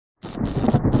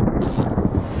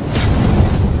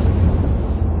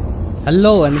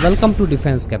Hello and welcome to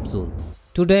Defense Capsule.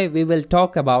 Today we will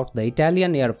talk about the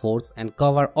Italian Air Force and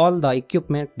cover all the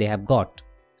equipment they have got.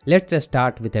 Let's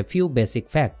start with a few basic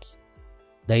facts.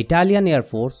 The Italian Air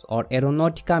Force, or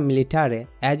Aeronautica Militare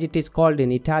as it is called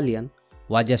in Italian,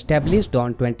 was established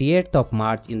on 28th of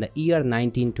March in the year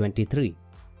 1923.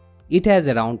 It has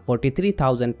around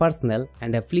 43,000 personnel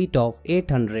and a fleet of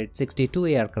 862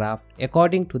 aircraft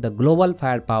according to the Global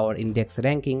Firepower Index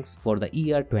rankings for the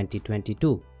year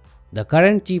 2022. The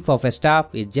current Chief of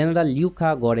Staff is General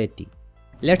Luca Goretti.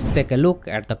 Let's take a look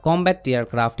at the combat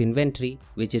aircraft inventory,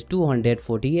 which is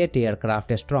 248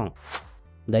 aircraft strong.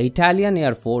 The Italian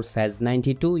Air Force has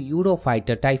 92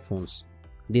 Eurofighter Typhoons.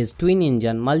 These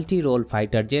twin-engine multi-role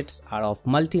fighter jets are of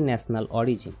multinational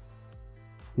origin.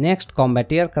 Next combat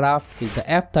aircraft is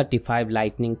the F-35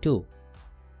 Lightning II.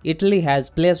 Italy has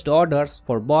placed orders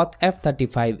for both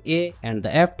F-35A and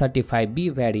the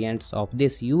F-35B variants of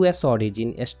this US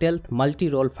origin stealth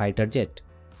multi-role fighter jet.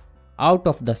 Out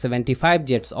of the 75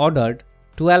 jets ordered,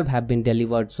 12 have been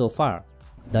delivered so far.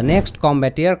 The next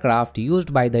combat aircraft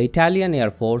used by the Italian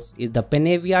Air Force is the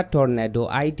Panavia Tornado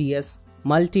IDS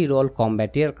multi-role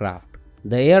combat aircraft.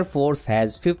 The Air Force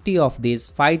has 50 of these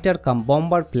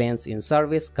fighter-cum-bomber planes in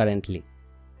service currently.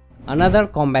 Another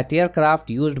combat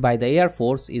aircraft used by the Air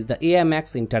Force is the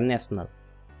AMX International.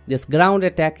 This ground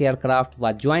attack aircraft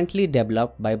was jointly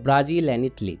developed by Brazil and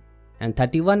Italy, and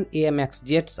 31 AMX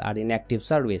jets are in active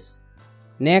service.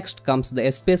 Next comes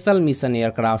the Special Mission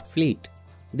Aircraft fleet.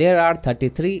 There are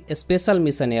 33 Special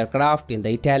Mission aircraft in the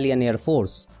Italian Air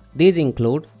Force. These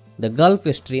include the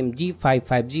Gulfstream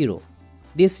G550.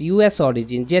 This US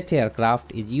origin jet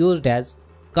aircraft is used as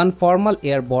conformal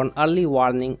airborne early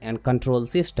warning and control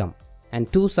system, and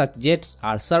 2 such jets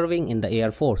are serving in the Air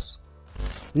Force.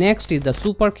 Next is the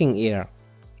Super King Air.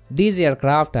 These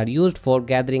aircraft are used for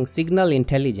gathering signal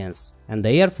intelligence, and the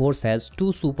Air Force has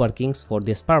 2 Super Kings for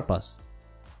this purpose.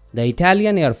 The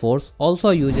Italian Air Force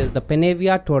also uses the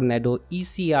Panavia Tornado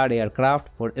ECR aircraft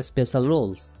for special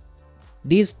roles.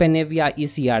 These Panavia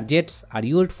ECR jets are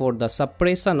used for the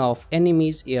suppression of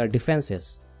enemy's air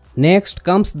defenses. Next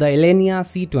comes the Alenia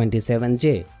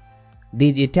C-27J.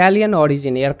 These Italian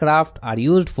origin aircraft are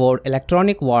used for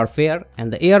electronic warfare,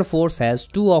 and the Air Force has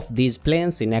 2 of these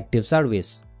planes in active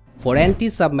service. For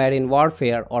anti-submarine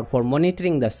warfare or for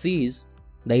monitoring the seas,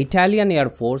 the Italian Air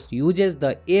Force uses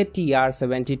the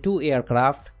ATR-72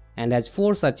 aircraft and has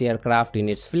 4 such aircraft in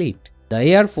its fleet. The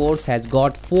Air Force has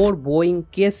got 4 Boeing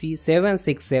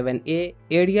KC-767A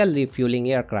aerial refueling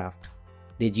aircraft.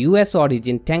 These US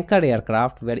origin tanker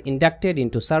aircraft were inducted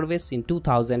into service in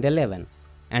 2011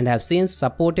 and have since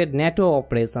supported NATO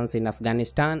operations in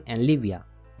Afghanistan and Libya.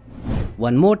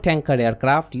 One more tanker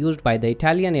aircraft used by the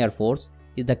Italian Air Force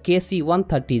is the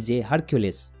KC-130J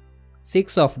Hercules.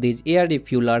 6 of these air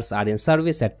refuelers are in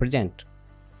service at present.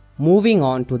 Moving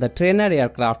on to the trainer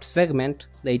aircraft segment,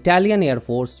 the Italian Air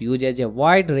Force uses a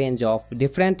wide range of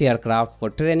different aircraft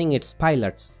for training its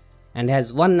pilots and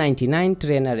has 199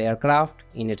 trainer aircraft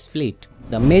in its fleet.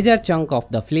 The major chunk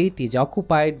of the fleet is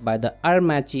occupied by the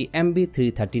Armaci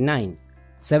MB339.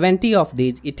 70 of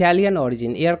these Italian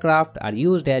origin aircraft are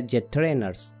used as jet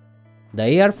trainers. The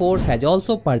Air Force has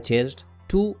also purchased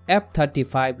 2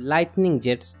 F-35 Lightning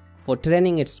jets for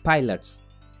training its pilots.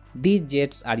 These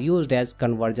jets are used as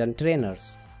conversion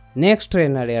trainers. Next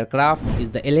trainer aircraft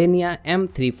is the Alenia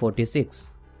M346.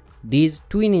 These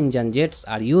twin-engine jets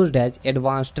are used as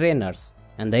advanced trainers,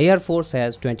 and the Air Force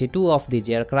has 22 of these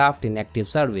aircraft in active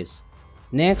service.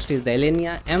 Next is the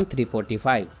Alenia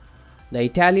M345. The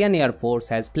Italian Air Force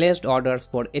has placed orders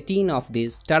for 18 of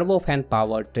these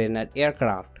turbofan-powered trainer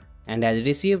aircraft and has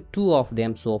received 2 of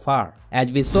them so far.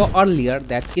 As we saw earlier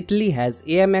that Italy has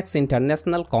AMX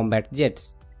International combat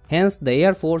jets, hence the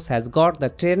Air Force has got the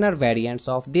trainer variants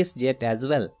of this jet as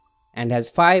well, and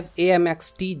has 5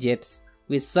 AMX-T jets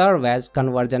which serve as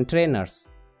conversion trainers.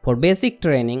 For basic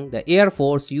training, the Air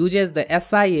Force uses the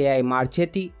SIAI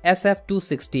Marchetti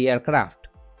SF-260 aircraft.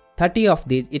 30 of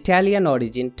these Italian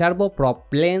origin turboprop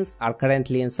planes are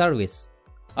currently in service.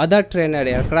 Other trainer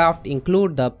aircraft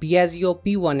include the Piaggio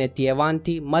P180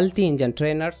 Avanti multi-engine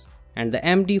trainers and the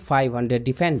MD-500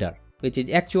 Defender, which is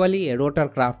actually a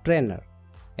rotorcraft trainer.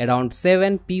 Around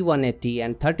 7 P180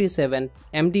 and 37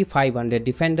 MD-500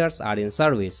 Defenders are in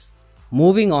service.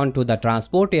 Moving on to the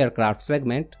transport aircraft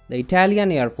segment, the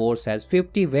Italian Air Force has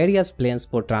 50 various planes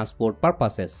for transport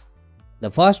purposes.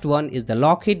 The first one is the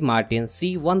Lockheed Martin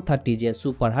C-130J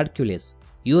Super Hercules,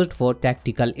 used for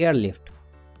tactical airlift.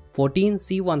 14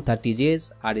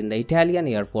 C-130Js are in the Italian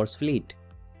Air Force fleet.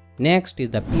 Next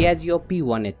is the Piaggio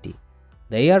P180.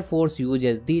 The Air Force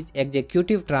uses these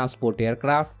executive transport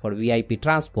aircraft for VIP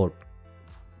transport.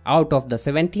 Out of the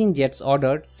 17 jets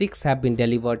ordered, 6 have been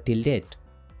delivered till date.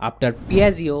 After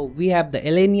Piaggio, we have the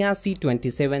Alenia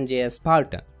C-27J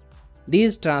Spartan.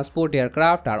 These transport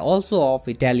aircraft are also of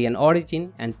Italian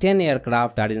origin and 10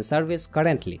 aircraft are in service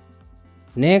currently.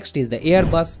 Next is the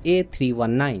Airbus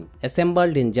A319,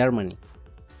 assembled in Germany.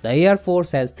 The Air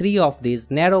Force has 3 of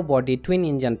these narrow-body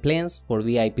twin-engine planes for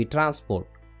VIP transport.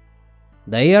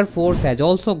 The Air Force has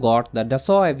also got the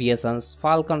Dassault Aviation's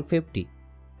Falcon 50.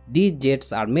 These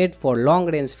jets are made for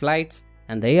long-range flights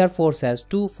and the Air Force has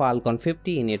 2 Falcon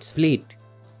 50 in its fleet.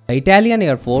 The Italian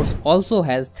Air Force also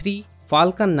has 3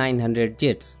 Falcon 900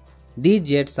 jets. These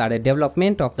jets are a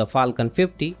development of the Falcon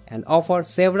 50 and offer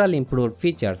several improved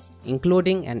features,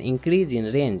 including an increase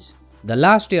in range. The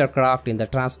last aircraft in the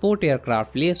transport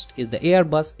aircraft list is the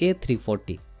Airbus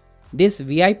A340. This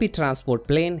VIP transport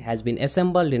plane has been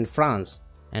assembled in France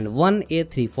and one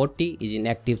A340 is in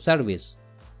active service.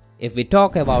 If we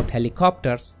talk about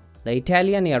helicopters, the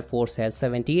Italian Air Force has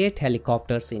 78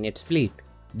 helicopters in its fleet.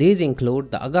 These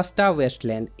include the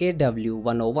Augusta-Westland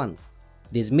AW101.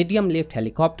 These medium-lift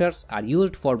helicopters are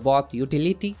used for both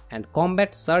utility and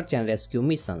combat search and rescue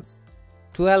missions.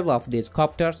 12 of these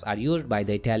copters are used by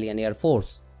the Italian Air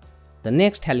Force. The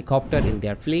next helicopter in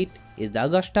their fleet is the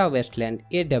Augusta-Westland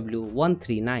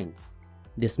AW139.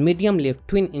 This medium-lift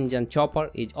twin-engine chopper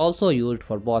is also used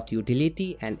for both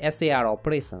utility and SAR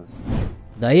operations.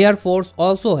 The Air Force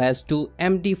also has 2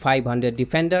 MD-500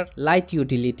 Defender light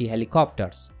utility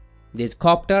helicopters. These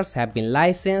copters have been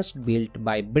licensed built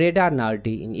by Breda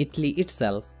Nardi in Italy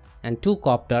itself and 2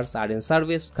 copters are in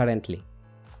service currently.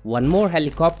 One more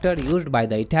helicopter used by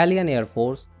the Italian Air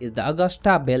Force is the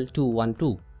Augusta Bell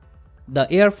 212. The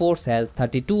Air Force has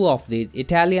 32 of these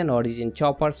Italian origin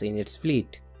choppers in its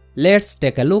fleet. Let's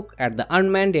take a look at the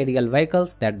unmanned aerial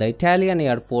vehicles that the Italian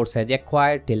Air Force has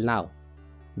acquired till now.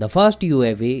 The first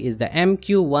UAV is the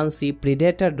MQ-1C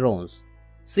Predator drones.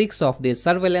 6 of these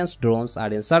surveillance drones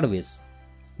are in service.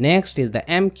 Next is the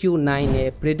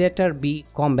MQ-9A Predator B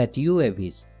combat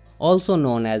UAVs, also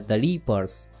known as the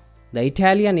Reapers. The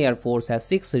Italian Air Force has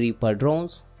 6 Reaper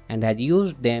drones and has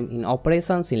used them in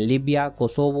operations in Libya,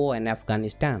 Kosovo and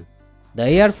Afghanistan. The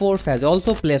Air Force has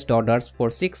also placed orders for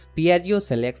 6 Piaggio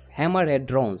Selects Hammerhead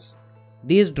drones.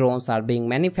 These drones are being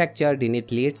manufactured in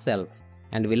Italy itself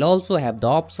and will also have the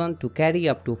option to carry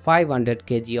up to 500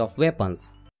 kg of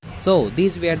weapons. So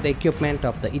these were the equipment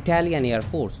of the Italian Air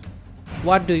Force.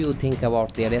 What do you think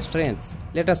about their strengths?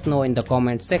 Let us know in the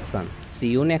comment section. See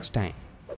you next time.